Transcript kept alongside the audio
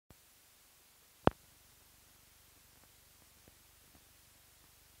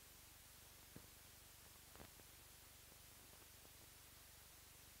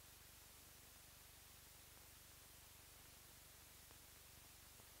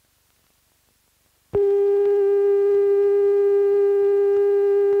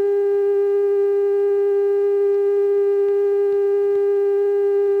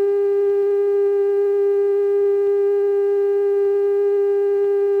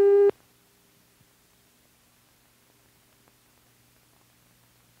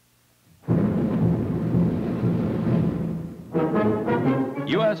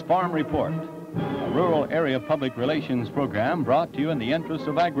is Farm Report, a rural area public relations program brought to you in the interests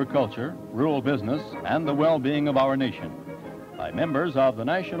of agriculture, rural business, and the well-being of our nation by members of the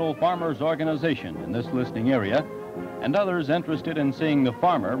National Farmers Organization in this listening area and others interested in seeing the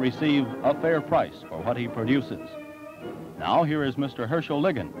farmer receive a fair price for what he produces. Now, here is Mr. Herschel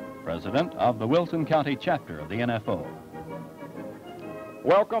Ligon, President of the Wilson County chapter of the NFO.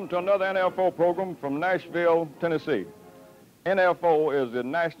 Welcome to another NFO program from Nashville, Tennessee. NFO is the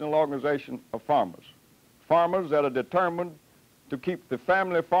National Organization of Farmers. Farmers that are determined to keep the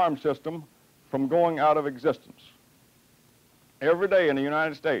family farm system from going out of existence. Every day in the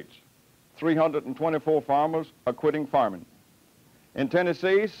United States, 324 farmers are quitting farming. In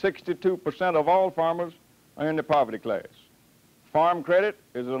Tennessee, 62% of all farmers are in the poverty class. Farm credit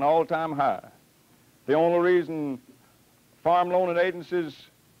is at an all-time high. The only reason farm loaning agencies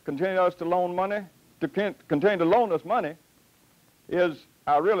continue to loan us money is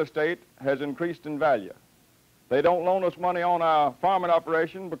our real estate has increased in value. They don't loan us money on our farming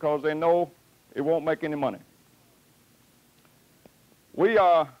operation because they know it won't make any money. We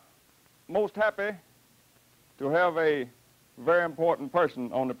are most happy to have a very important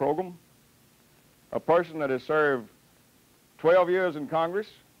person on the program, a person that has served 12 years in Congress.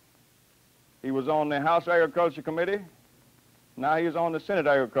 He was on the House Agriculture Committee. Now he is on the Senate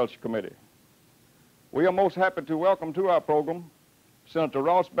Agriculture Committee. We are most happy to welcome to our program Senator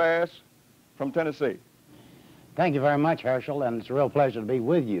Ross Bass from Tennessee. Thank you very much, Herschel, and it's a real pleasure to be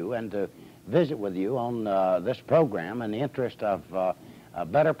with you and to visit with you on this program in the interest of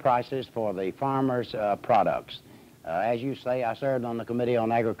better prices for the farmers' products. As you say, I served on the Committee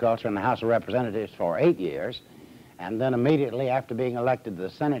on Agriculture in the House of Representatives for 8 years, and then immediately after being elected to the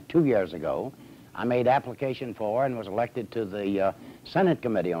Senate 2 years ago, I made application for and was elected to the Senate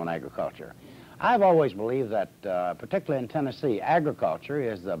Committee on Agriculture. I've always believed that, particularly in Tennessee, agriculture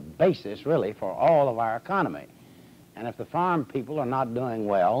is the basis, really, for all of our economy. And if the farm people are not doing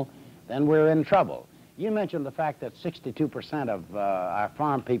well, then we're in trouble. You mentioned the fact that 62% of our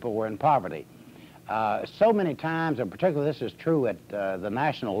farm people were in poverty. So many times, and particularly this is true at the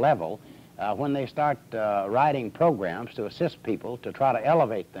national level, when they start writing programs to assist people to try to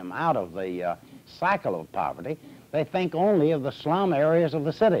elevate them out of the cycle of poverty, they think only of the slum areas of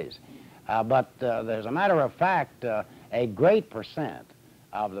the cities. But there's a matter of fact, a great percent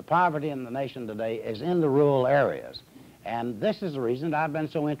of the poverty in the nation today is in the rural areas. And this is the reason that I've been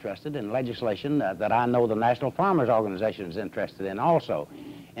so interested in legislation that I know the National Farmers Organization is interested in also,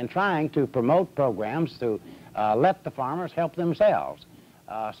 in trying to promote programs to let the farmers help themselves,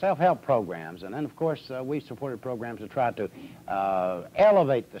 self-help programs. And then, of course, we supported programs to try to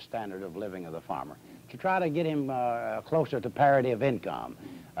elevate the standard of living of the farmer, to try to get him closer to parity of income,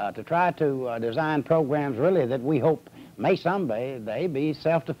 to try to design programs really that we hope may someday be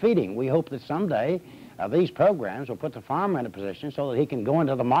self-defeating. We hope that someday these programs will put the farmer in a position so that he can go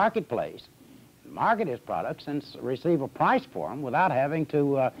into the marketplace, market his products, and receive a price for them without having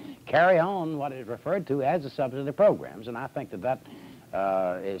to carry on what is referred to as the subsidy programs. And I think that that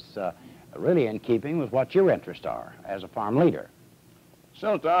is really in keeping with what your interests are as a farm leader.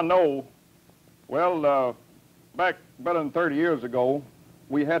 Senator, I know, well, back better than 30 years ago,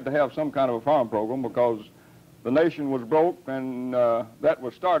 we had to have some kind of a farm program because the nation was broke, and that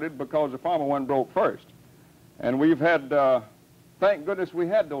was started because the farmer went broke first. And we've had, thank goodness we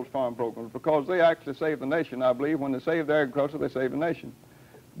had those farm programs because they actually saved the nation, I believe. When they saved the agriculture, they saved the nation.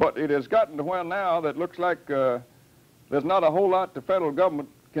 But it has gotten to where now that looks like there's not a whole lot the federal government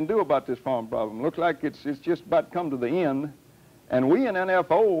can do about this farm problem. Looks like it's just about come to the end. And we in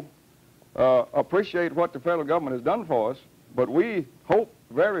NFO appreciate what the federal government has done for us, but we hope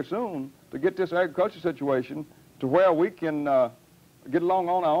very soon to get this agriculture situation to where we can get along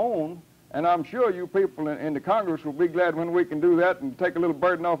on our own. And I'm sure you people in the Congress will be glad when we can do that and take a little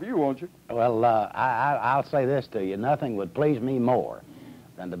burden off you, won't you? Well, I'll say this to you. Nothing would please me more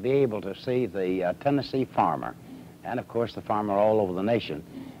than to be able to see the Tennessee farmer, and of course the farmer all over the nation,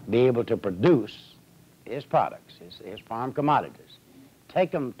 be able to produce his products, his farm commodities,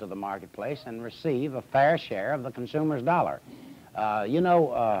 take them to the marketplace and receive a fair share of the consumer's dollar. You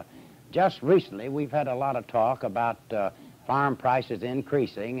know, just recently we've had a lot of talk about farm prices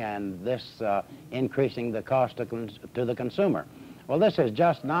increasing and this increasing the cost to the consumer. Well, this is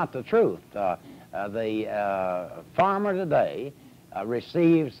just not the truth. The farmer today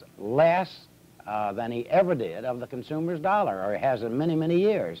receives less than he ever did of the consumer's dollar, or he has in many, many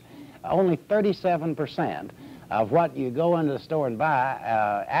years. Only 37% of what you go into the store and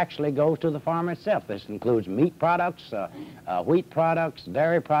buy actually goes to the farmer itself. This includes meat products, wheat products,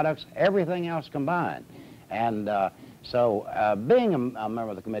 dairy products, everything else combined. And So being a member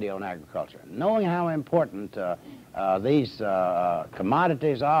of the Committee on Agriculture, knowing how important these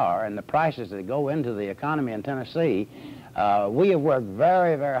commodities are and the prices that go into the economy in Tennessee, we have worked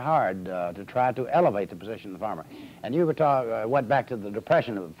very, very hard to try to elevate the position of the farmer. And you went back to the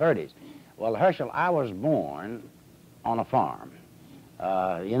Depression of the 30s. Well, Herschel, I was born on a farm.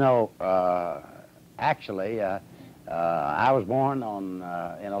 Actually, I was born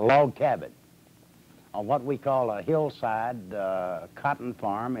in a log cabin on what we call a hillside cotton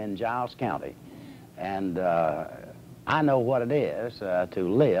farm in Giles County. And I know what it is to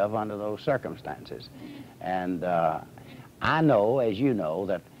live under those circumstances. And I know, as you know,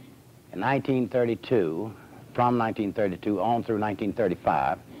 that in 1932, from 1932 on through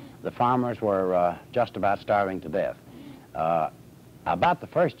 1935, the farmers were just about starving to death. About the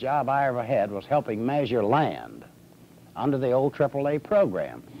first job I ever had was helping measure land under the old AAA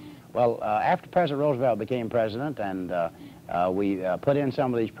program. Well, after President Roosevelt became president and we put in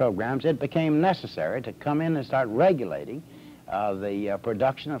some of these programs, it became necessary to come in and start regulating the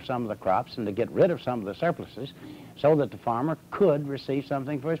production of some of the crops and to get rid of some of the surpluses so that the farmer could receive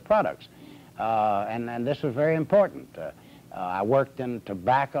something for his products. And this was very important. I worked in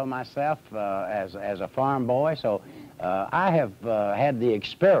tobacco myself as a farm boy, so I have had the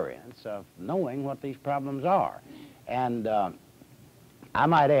experience of knowing what these problems are. And I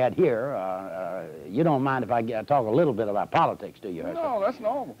might add here, you don't mind if I talk a little bit about politics, do you, Herschel? No, that's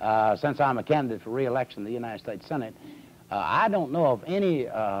normal. Since I'm a candidate for re-election in the United States Senate, I don't know of any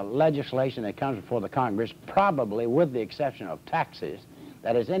legislation that comes before the Congress, probably with the exception of taxes,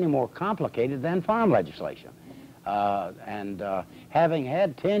 that is any more complicated than farm legislation. Having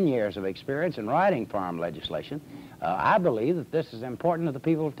had 10 years of experience in writing farm legislation, I believe that this is important to the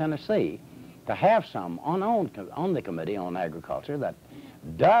people of Tennessee to have some on the Committee on Agriculture that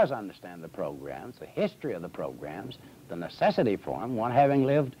does understand the programs, the history of the programs, the necessity for them, one having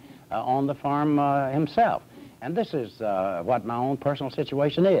lived on the farm himself. And this is what my own personal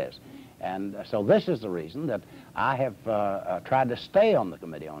situation is. And so this is the reason that I have tried to stay on the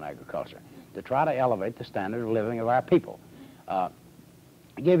Committee on Agriculture, to try to elevate the standard of living of our people. I'll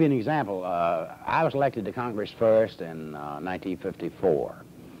give you an example. I was elected to Congress first in 1954.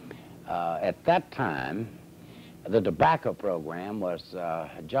 At that time, the tobacco program was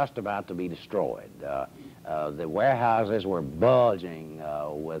just about to be destroyed. The warehouses were bulging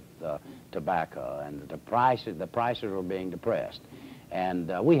with tobacco, and the prices were being depressed.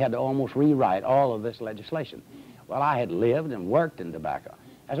 And we had to almost rewrite all of this legislation. Well, I had lived and worked in tobacco.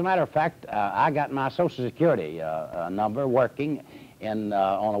 As a matter of fact, I got my Social Security number working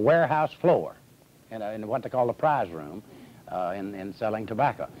on a warehouse floor in what they call the prize room in selling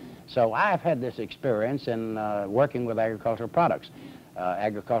tobacco. So I've had this experience in working with agricultural products,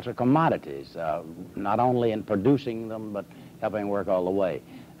 agricultural commodities, not only in producing them, but helping work all the way.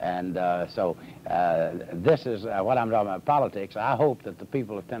 And so this is what I'm talking about, politics. I hope that the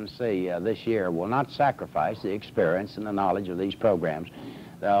people of Tennessee this year will not sacrifice the experience and the knowledge of these programs,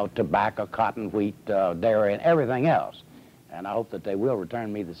 tobacco, cotton, wheat, dairy, and everything else. And I hope that they will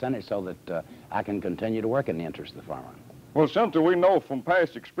return me the Senate so that I can continue to work in the interest of the farmer. Well, Senator, we know from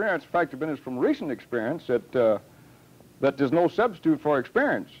past experience, in fact, it's from recent experience, that that there's no substitute for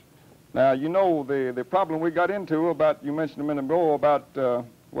experience. Now, you know the problem we got into about, you mentioned a minute ago about,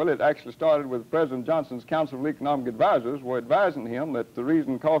 well, it actually started with President Johnson's Council of Economic Advisors were advising him that the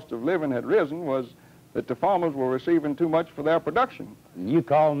reason cost of living had risen was that the farmers were receiving too much for their production. You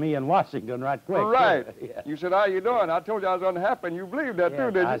called me in Washington right quick. Right. Yeah. You said, how you doing? I told you I was unhappy, and you believed that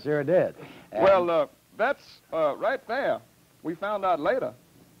too, didn't you? I sure did. And well, that's right there, we found out later,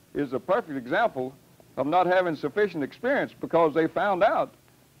 is a perfect example of not having sufficient experience, because they found out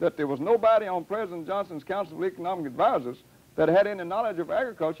that there was nobody on President Johnson's Council of Economic Advisors that had any knowledge of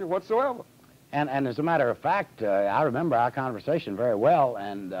agriculture whatsoever. And as a matter of fact, I remember our conversation very well,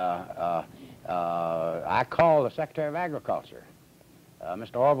 and I called the Secretary of Agriculture,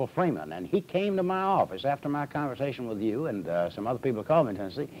 Mr. Orville Freeman, and he came to my office after my conversation with you, and some other people called me in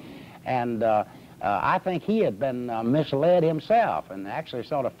Tennessee, and I think he had been misled himself and actually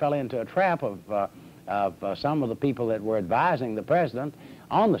sort of fell into a trap of some of the people that were advising the president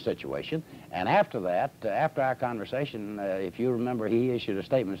on the situation. And after that, after our conversation, if you remember, he issued a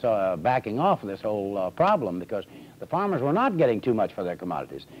statement backing off of this whole problem, because the farmers were not getting too much for their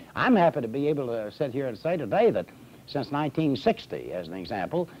commodities. I'm happy to be able to sit here and say today that since 1960, as an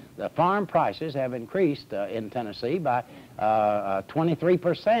example, the farm prices have increased in Tennessee by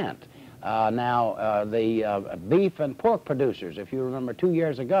 23%. Now, the beef and pork producers, if you remember 2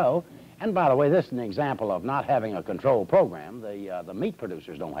 years ago, and by the way, this is an example of not having a control program. The meat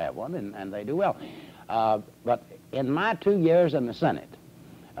producers don't have one, and they do well. But In my 2 years in the Senate,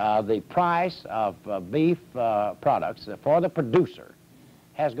 the price of beef products for the producer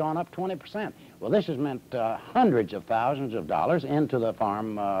has gone up 20%. Well, this has meant hundreds of thousands of dollars into the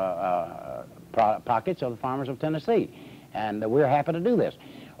farm pockets of the farmers of Tennessee, and we're happy to do this.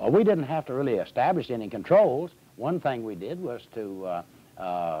 We didn't have to really establish any controls. One thing we did was to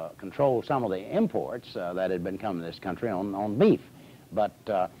control some of the imports that had been coming to this country on beef. But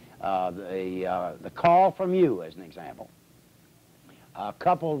the call from you, as an example,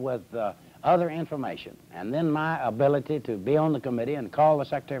 coupled with other information, and then my ability to be on the committee and call the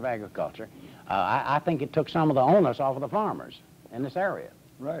Secretary of Agriculture, I think it took some of the onus off of the farmers in this area.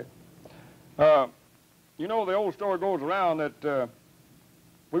 Right. You know, the old story goes around that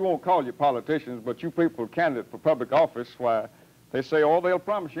we won't call you politicians, but you people candidate for public office, why they say, oh, they'll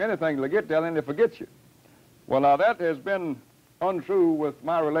promise you anything till they get there, and then they forget you. Well, now that has been untrue with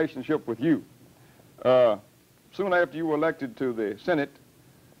my relationship with you. Soon after you were elected to the Senate,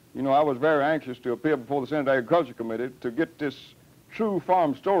 you know, I was very anxious to appear before the Senate Agriculture Committee to get this true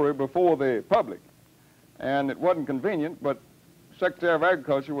farm story before the public. And it wasn't convenient, but Secretary of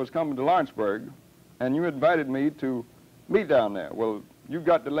Agriculture was coming to Lawrenceburg, and you invited me to meet down there. Well, you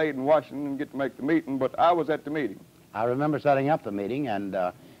got delayed in Washington and get to make the meeting, but I was at the meeting. I remember setting up the meeting, and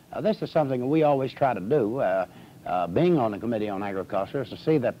this is something we always try to do, being on the Committee on Agriculture, is to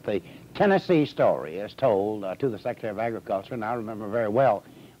see that the Tennessee story is told to the Secretary of Agriculture. And I remember very well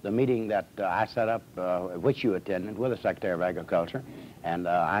the meeting that I set up, which you attended, with the Secretary of Agriculture, and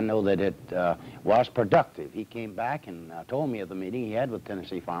I know that it was productive. He came back and told me of the meeting he had with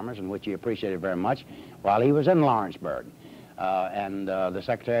Tennessee farmers, and which he appreciated very much, while he was in Lawrenceburg. And the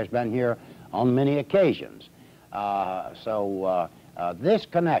Secretary has been here on many occasions. So this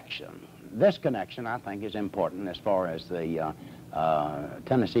connection, I think, is important as far as the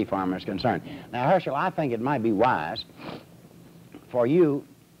Tennessee farmer is concerned. Now, Herschel, I think it might be wise for you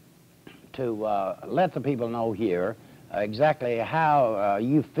to let the people know here exactly how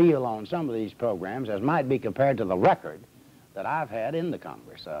you feel on some of these programs, as might be compared to the record that I've had in the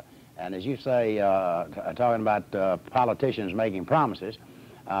Congress. And as you say, talking about politicians making promises,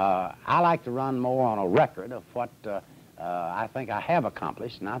 I like to run more on a record of what I think I have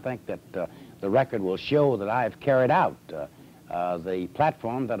accomplished, and I think that the record will show that I have carried out the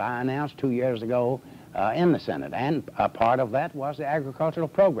platform that I announced 2 years ago in the Senate. And a part of that was the agricultural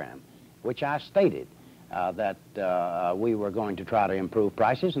program, which I stated that we were going to try to improve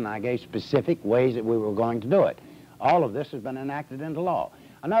prices, and I gave specific ways that we were going to do it. All of this has been enacted into law.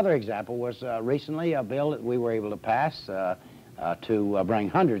 Another example was recently a bill that we were able to pass to bring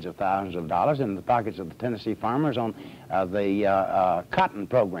hundreds of thousands of dollars into the pockets of the Tennessee farmers on the cotton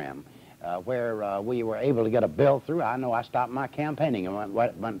program, where we were able to get a bill through. I know I stopped my campaigning and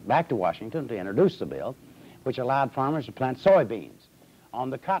went back to Washington to introduce the bill, which allowed farmers to plant soybeans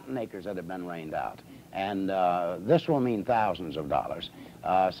on the cotton acres that had been rained out. And this will mean thousands of dollars.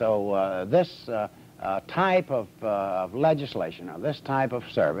 So this type of legislation, or this type of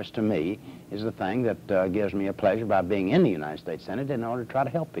service, to me, is the thing that gives me a pleasure by being in the United States Senate in order to try to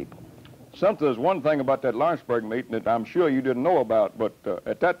help people. There's one thing about that Lawrenceburg meeting that I'm sure you didn't know about, but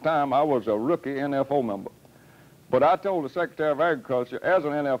at that time I was a rookie NFO member. But I told the Secretary of Agriculture, as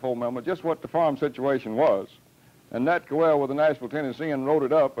an NFO member, just what the farm situation was. And Nat Coel with the Nashville Tennessean wrote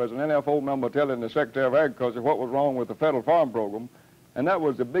it up as an NFO member telling the Secretary of Agriculture what was wrong with the federal farm program. And that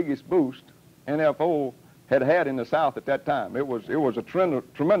was the biggest boost NFO had in the South at that time. It was a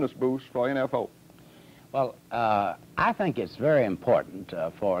tremendous boost for NFO. Well, I think it's very important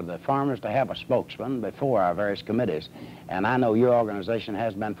for the farmers to have a spokesman before our various committees. And I know your organization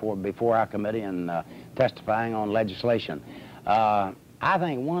has been before our committee and testifying on legislation. I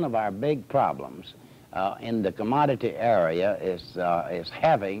think one of our big problems in the commodity area is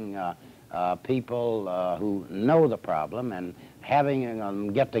having people who know the problem and having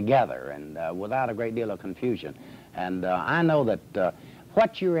them get together and without a great deal of confusion. And I know that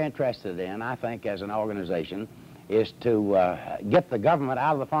what you're interested in, I think, as an organization, is to get the government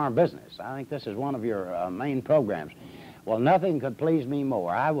out of the farm business. I think this is one of your main programs. Well, nothing could please me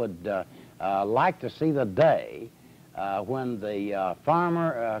more. I would like to see the day when the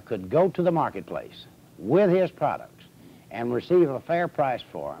farmer could go to the marketplace with his products and receive a fair price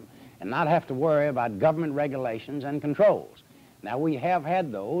for them and not have to worry about government regulations and controls. Now, we have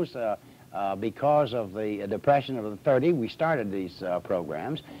had those because of the Depression of the 30s. We started these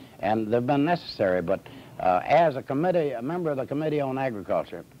programs, and they've been necessary. But as a member of the Committee on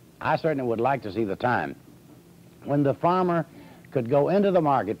Agriculture, I certainly would like to see the time when the farmer could go into the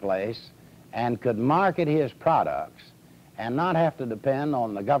marketplace and could market his products and not have to depend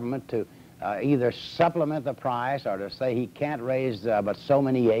on the government to either supplement the price or to say he can't raise but so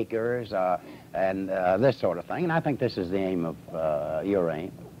many acres and this sort of thing. And I think this is the aim of your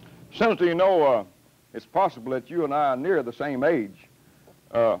aim. Senator, you know, it's possible that you and I are near the same age.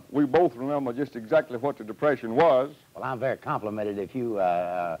 We both remember just exactly what the Depression was. Well, I'm very complimented if you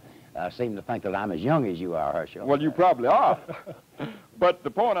seem to think that I'm as young as you are, Herschel. Well, you probably are. But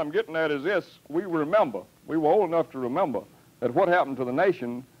the point I'm getting at is this. We remember, we were old enough to remember that what happened to the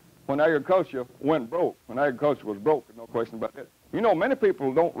nation when agriculture went broke, when agriculture was broke, no question about it. You know, many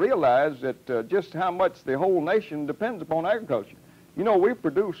people don't realize that just how much the whole nation depends upon agriculture. You know, we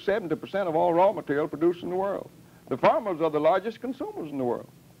produce 70% of all raw material produced in the world. The farmers are the largest consumers in the world.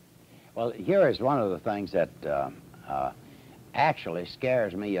 Well, here is one of the things that actually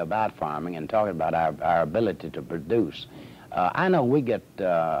scares me about farming and talking about our ability to produce. I know we get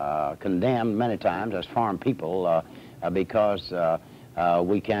condemned many times as farm people because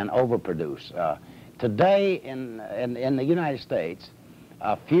we can overproduce. Today in the United States,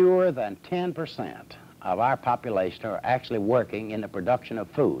 fewer than 10% of our population are actually working in the production of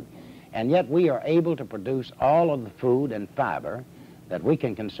food. And yet we are able to produce all of the food and fiber that we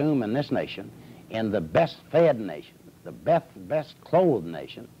can consume in this nation, in the best fed nation, the best clothed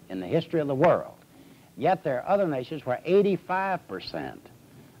nation in the history of the world. Yet there are other nations where 85%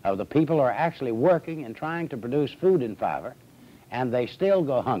 of the people are actually working and trying to produce food and fiber, and they still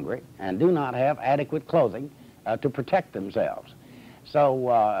go hungry and do not have adequate clothing to protect themselves.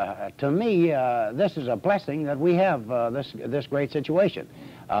 So to me, this is a blessing that we have this great situation.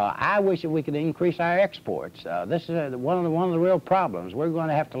 I wish that we could increase our exports. This is one of the real problems. We're going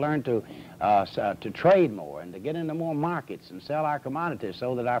to have to learn to trade more and to get into more markets and sell our commodities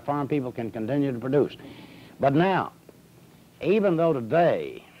so that our farm people can continue to produce. But now, even though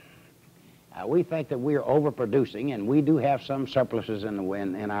today we think that we're overproducing and we do have some surpluses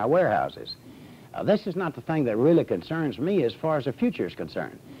in our warehouses, this is not the thing that really concerns me as far as the future is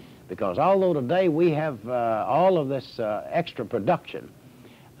concerned. Because although today we have all of this extra production,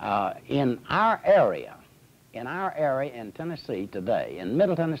 in our area in Tennessee today, in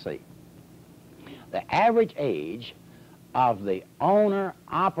Middle Tennessee, the average age of the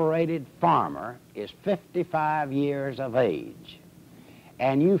owner-operated farmer is 55 years of age.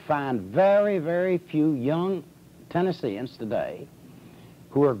 And you find very, very few young Tennesseans today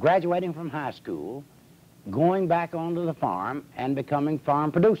who are graduating from high school, going back onto the farm and becoming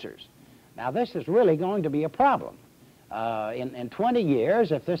farm producers. Now, this is really going to be a problem. In 20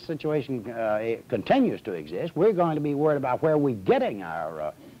 years, if this situation continues to exist, we're going to be worried about where we're getting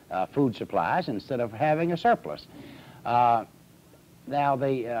our food supplies instead of having a surplus. Now,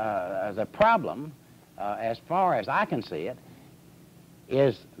 the problem, as far as I can see it,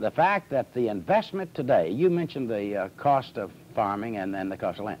 is the fact that the investment today, you mentioned the cost of farming and then the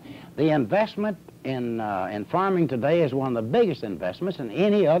cost of land. The investment in farming today is one of the biggest investments in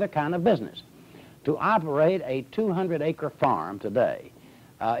any other kind of business. To operate a 200-acre farm today,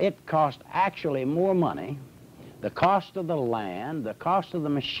 it costs actually more money. The cost of the land, the cost of the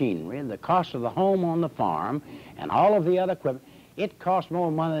machinery, the cost of the home on the farm, and all of the other equipment, it costs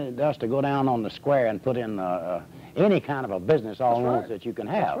more money than it does to go down on the square and put in any kind of a business all along that you can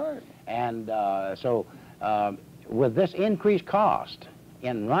have. That's right. And so with this increased cost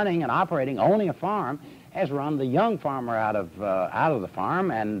in running and operating only a farm, has run the young farmer out of the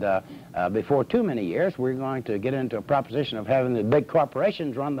farm, and before too many years, we're going to get into a proposition of having the big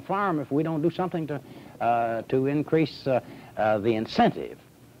corporations run the farm if we don't do something to increase the incentive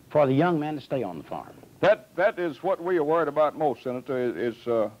for the young man to stay on the farm. That is what we are worried about most, Senator, is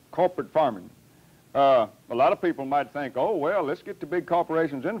corporate farming. A lot of people might think, oh, well, let's get the big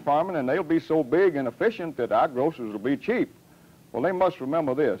corporations in farming, and they'll be so big and efficient that our groceries will be cheap. Well, they must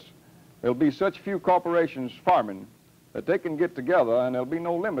remember this. There'll be such few corporations farming that they can get together, and there'll be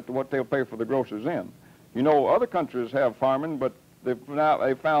no limit to what they'll pay for the groceries in. You know, other countries have farming, but they've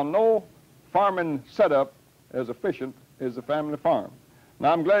found no farming setup as efficient as the family farm.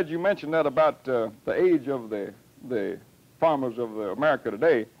 Now, I'm glad you mentioned that about the age of the farmers of America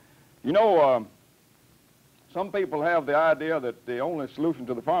today. You know, some people have the idea that the only solution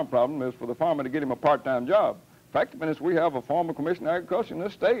to the farm problem is for the farmer to get him a part-time job. Fact of it is, we have a former commissioner of agriculture in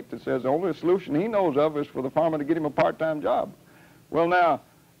this state that says the only solution he knows of is for the farmer to get him a part-time job. Well, now,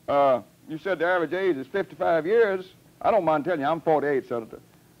 you said the average age is 55 years. I don't mind telling you, I'm 48, Senator.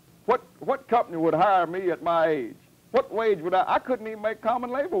 What company would hire me at my age? What wage would I couldn't even make common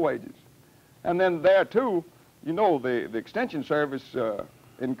labor wages. And then there, too, you know, the Extension Service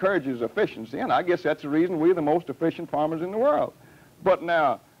encourages efficiency, and I guess that's the reason we're the most efficient farmers in the world. But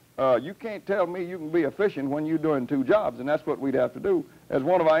now, You can't tell me you can be efficient when you're doing two jobs, and that's what we'd have to do. As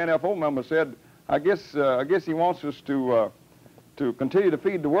one of our NFO members said, I guess he wants us to continue to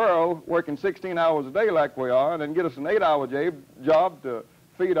feed the world, working 16 hours a day like we are, and then get us an 8-hour job to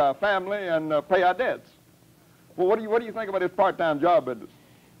feed our family and pay our debts. Well, what do you think about this part-time job business?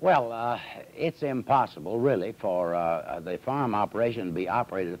 Well, it's impossible, really, for the farm operation to be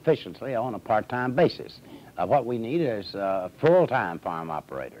operated efficiently on a part-time basis. What we need is full-time farm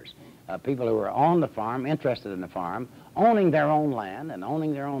operators, people who are on the farm, interested in the farm, owning their own land and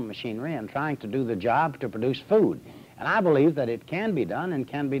owning their own machinery and trying to do the job to produce food. And I believe that it can be done and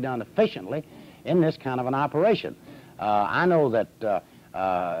can be done efficiently in this kind of an operation. I know that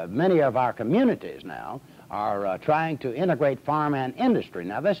many of our communities now are trying to integrate farm and industry.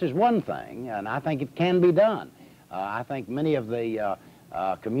 Now, this is one thing, and I think it can be done. I think many of the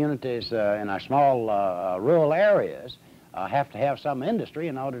communities in our small rural areas have to have some industry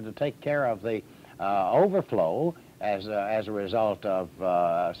in order to take care of the overflow as a result of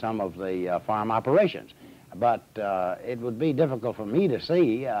some of the farm operations. But it would be difficult for me to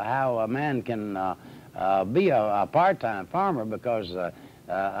see how a man can be a part-time farmer because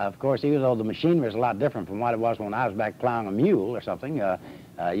of course, even though the machinery is a lot different from what it was when I was back plowing a mule or something,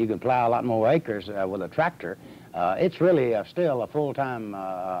 you can plow a lot more acres with a tractor. It's really still a full-time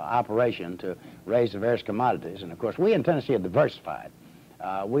operation to raise the various commodities. And of course, we in Tennessee are diversified.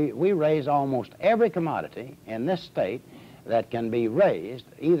 We raise almost every commodity in this state that can be raised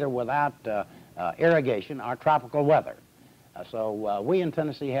either without irrigation or tropical weather. So we in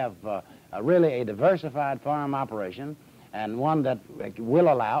Tennessee have really a diversified farm operation, and one that will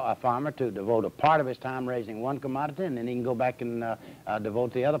allow a farmer to devote a part of his time raising one commodity, and then he can go back and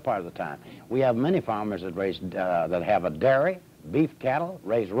devote the other part of the time. We have many farmers that raise that have a dairy, beef cattle,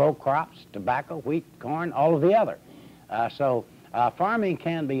 raise row crops, tobacco, wheat, corn, all of the other. So farming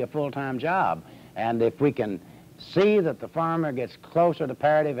can be a full-time job, and if we can see that the farmer gets closer to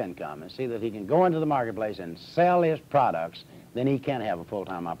parity of income and see that he can go into the marketplace and sell his products, then he can have a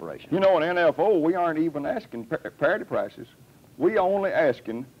full-time operation. You know, in NFO, we aren't even asking parity prices. We only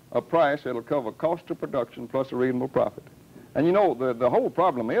asking a price that'll cover cost of production plus a reasonable profit. And you know, the whole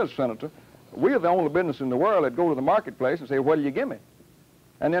problem is, Senator, we're the only business in the world that go to the marketplace and say, what do you give me?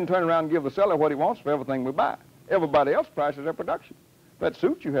 And then turn around and give the seller what he wants for everything we buy. Everybody else prices their production. That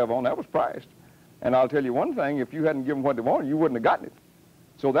suit you have on, that was priced. And I'll tell you one thing, if you hadn't given what they wanted, you wouldn't have gotten it.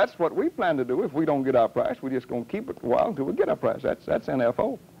 So that's what we plan to do. If we don't get our price, we're just going to keep it a while until we get our price. That's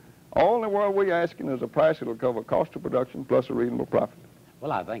NFO. All in the world we're asking is a price that'll cover cost of production plus a reasonable profit.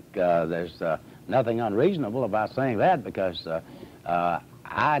 Well, I think there's nothing unreasonable about saying that, because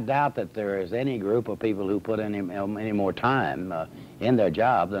I doubt that there is any group of people who put any more time in their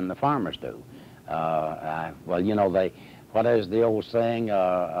job than the farmers do. Well, you know, what is the old saying,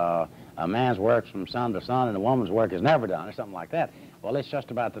 a man's work from sun to sun and a woman's work is never done, or something like that. Well, it's just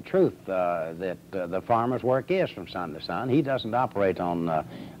about the truth that the farmer's work is from sun to sun. He doesn't operate on an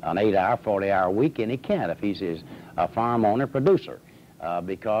 8-hour, 40-hour week, and he can't if he's a farm owner producer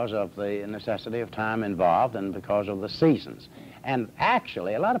because of the necessity of time involved and because of the seasons. And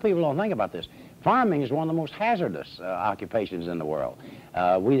actually, a lot of people don't think about this. Farming is one of the most hazardous occupations in the world.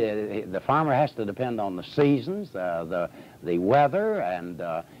 The farmer has to depend on the seasons, the weather, and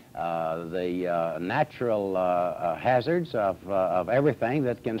the natural hazards of everything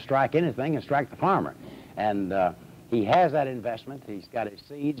that can strike anything and strike the farmer. And he has that investment. He's got his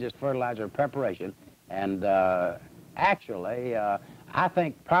seeds, his fertilizer, preparation. And actually, I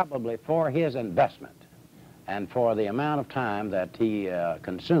think probably for his investment and for the amount of time that he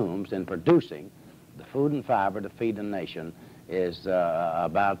consumes in producing the food and fiber to feed the nation is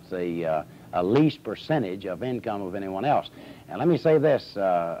about the least percentage of income of anyone else. And let me say this,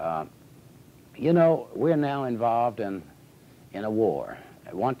 you know, we're now involved in a war.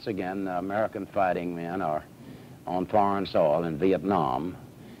 Once again, American fighting men are on foreign soil in Vietnam,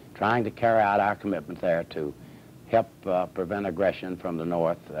 trying to carry out our commitment there to help prevent aggression from the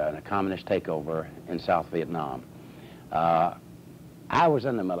North and a communist takeover in South Vietnam. I was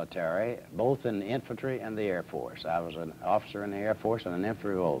in the military, both in the infantry and the Air Force. I was an officer in the Air Force and an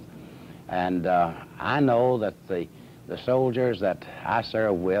infantry both. And I know that the soldiers that I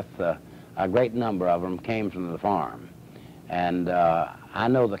served with, a great number of them came from the farm. And I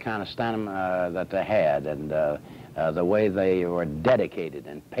know the kind of stamina that they had and the way they were dedicated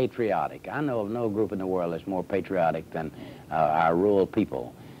and patriotic. I know of no group in the world that's more patriotic than our rural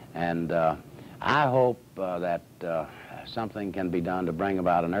people. And I hope that something can be done to bring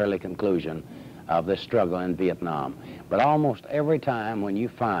about an early conclusion of this struggle in Vietnam. But almost every time when you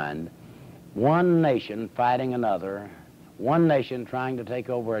find one nation fighting another one nation trying to take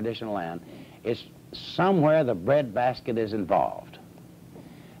over additional land. It's somewhere the breadbasket is involved.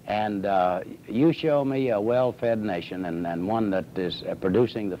 And you show me a well-fed nation and one that is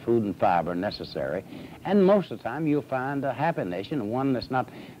producing the food and fiber necessary, and most of the time you'll find a happy nation, one that's not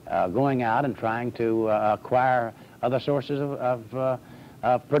going out and trying to acquire other sources of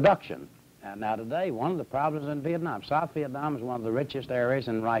production. Now today, one of the problems in Vietnam, South Vietnam is one of the richest areas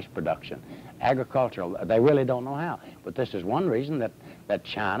in rice production. Agricultural, they really don't know how. But this is one reason that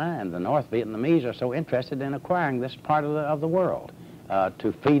China and the North Vietnamese are so interested in acquiring this part of the world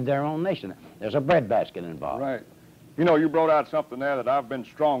to feed their own nation. There's a breadbasket involved. Right. You know, you brought out something there that I've been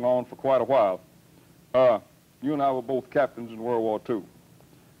strong on for quite a while. You and I were both captains in World War II.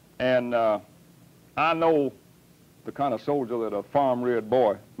 And I know the kind of soldier that a farm-reared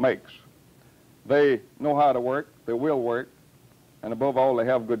boy makes. They know how to work, they will work, and above all, they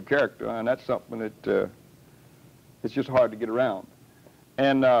have good character, and that's something that it's just hard to get around.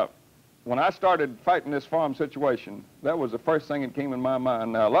 And when I started fighting this farm situation, that was the first thing that came in my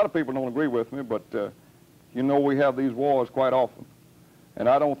mind. Now, a lot of people don't agree with me, but you know we have these wars quite often, and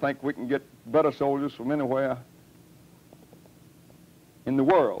I don't think we can get better soldiers from anywhere in the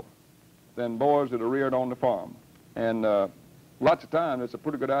world than boys that are reared on the farm. And lots of times, it's a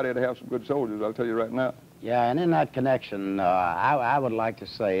pretty good idea to have some good soldiers, I'll tell you right now. Yeah, and in that connection, I would like to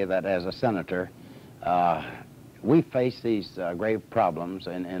say that as a senator, we face these grave problems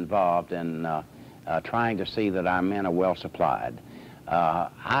involved in trying to see that our men are well supplied.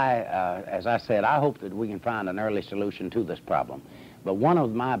 As I said, I hope that we can find an early solution to this problem. But one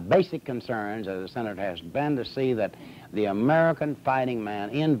of my basic concerns as a senator has been to see that the American fighting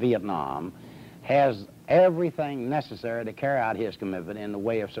man in Vietnam has everything necessary to carry out his commitment in the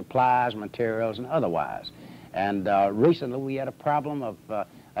way of supplies, materials, and otherwise. And recently we had a problem of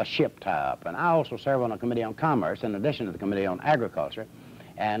a ship tie-up. And I also serve on a committee on commerce in addition to the committee on agriculture.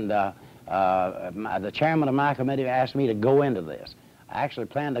 And the chairman of my committee asked me to go into this. I actually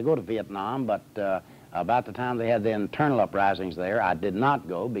planned to go to Vietnam, but about the time they had the internal uprisings there, I did not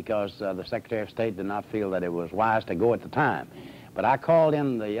go because the Secretary of State did not feel that it was wise to go at the time. But I called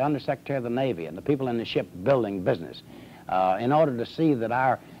in the Undersecretary of the Navy and the people in the shipbuilding business in order to see that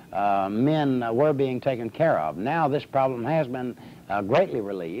our men were being taken care of. Now this problem has been greatly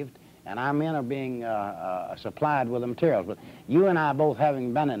relieved, and our men are being supplied with the materials. But you and I both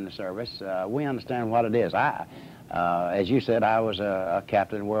having been in the service, we understand what it is. As you said, I was a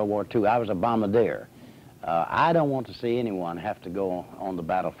captain in World War II. I was a bombardier. I don't want to see anyone have to go on the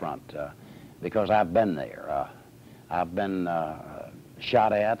battlefront because I've been there. I've been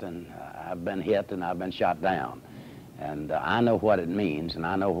shot at, and I've been hit, and I've been shot down. And I know what it means, and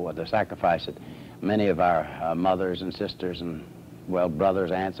I know what the sacrifice that many of our mothers and sisters and, well,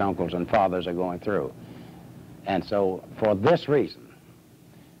 brothers, aunts, uncles, and fathers are going through. And so for this reason,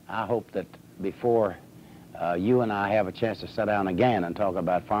 I hope that before you and I have a chance to sit down again and talk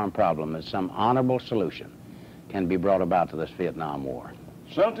about farm problems, some honorable solution can be brought about to this Vietnam War.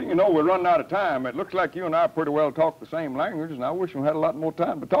 Senator, you know, we're running out of time. It looks like you and I pretty well talk the same language, and I wish we had a lot more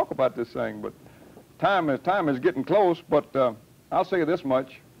time to talk about this thing, but time is getting close. But I'll say this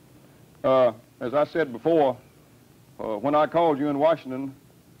much. As I said before, when I called you in Washington,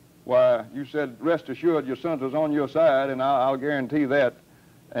 why, you said, rest assured your senator's on your side, and I'll guarantee that.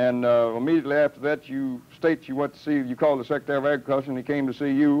 And immediately after that, you state you went to see, you called the Secretary of Agriculture, and he came to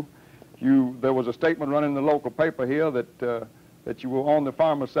see you. There was a statement running in the local paper here that you were on the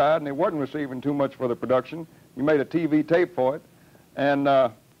farmer's side, and they weren't receiving too much for the production. You made a TV tape for it, and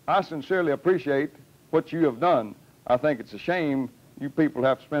I sincerely appreciate what you have done. I think it's a shame you people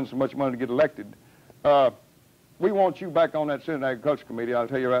have to spend so much money to get elected. We want you back on that Senate Agriculture Committee, I'll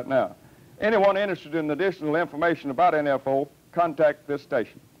tell you right now. Anyone interested in additional information about NFO, contact this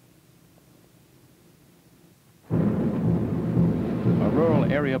station. A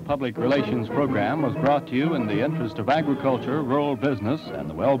Rural Area Public Relations program was brought to you in the interest of agriculture, rural business, and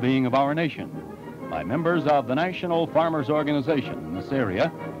the well-being of our nation by members of the National Farmers Organization in this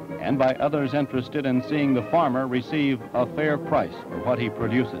area and by others interested in seeing the farmer receive a fair price for what he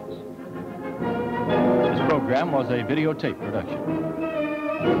produces. This program was a videotape production.